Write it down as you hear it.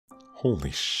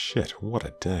Holy shit, what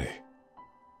a day.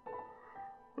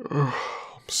 I'm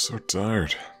so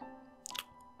tired.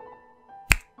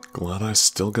 Glad I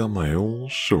still got my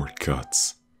old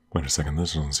shortcuts. Wait a second,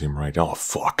 this doesn't seem right. Oh,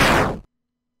 fuck.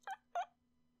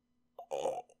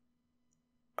 Oh.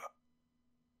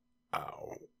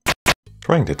 Ow.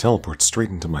 Trying to teleport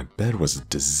straight into my bed was a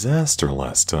disaster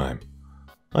last time.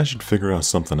 I should figure out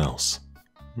something else.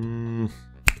 I'm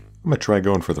gonna try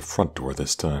going for the front door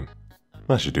this time.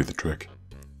 That should do the trick.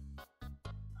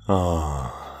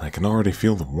 I can already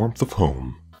feel the warmth of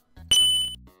home.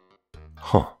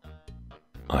 Huh.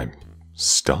 I'm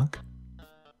stuck?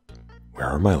 Where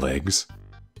are my legs?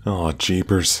 Oh,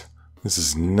 jeepers. This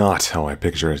is not how I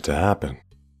picture it to happen.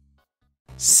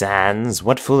 Sans,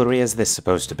 what foolery is this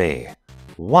supposed to be?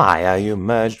 Why are you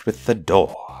merged with the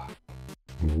door?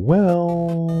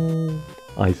 Well,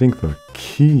 I think the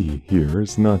key here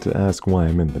is not to ask why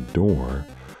I'm in the door.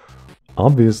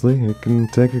 Obviously, it can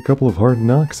take a couple of hard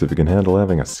knocks if you can handle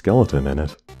having a skeleton in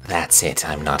it. That's it,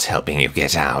 I'm not helping you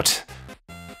get out.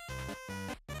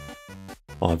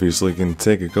 Obviously, it can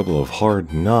take a couple of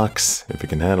hard knocks if you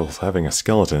can handle having a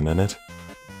skeleton in it.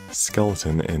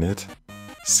 Skeleton in it.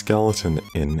 Skeleton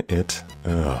in it.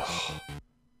 Ugh.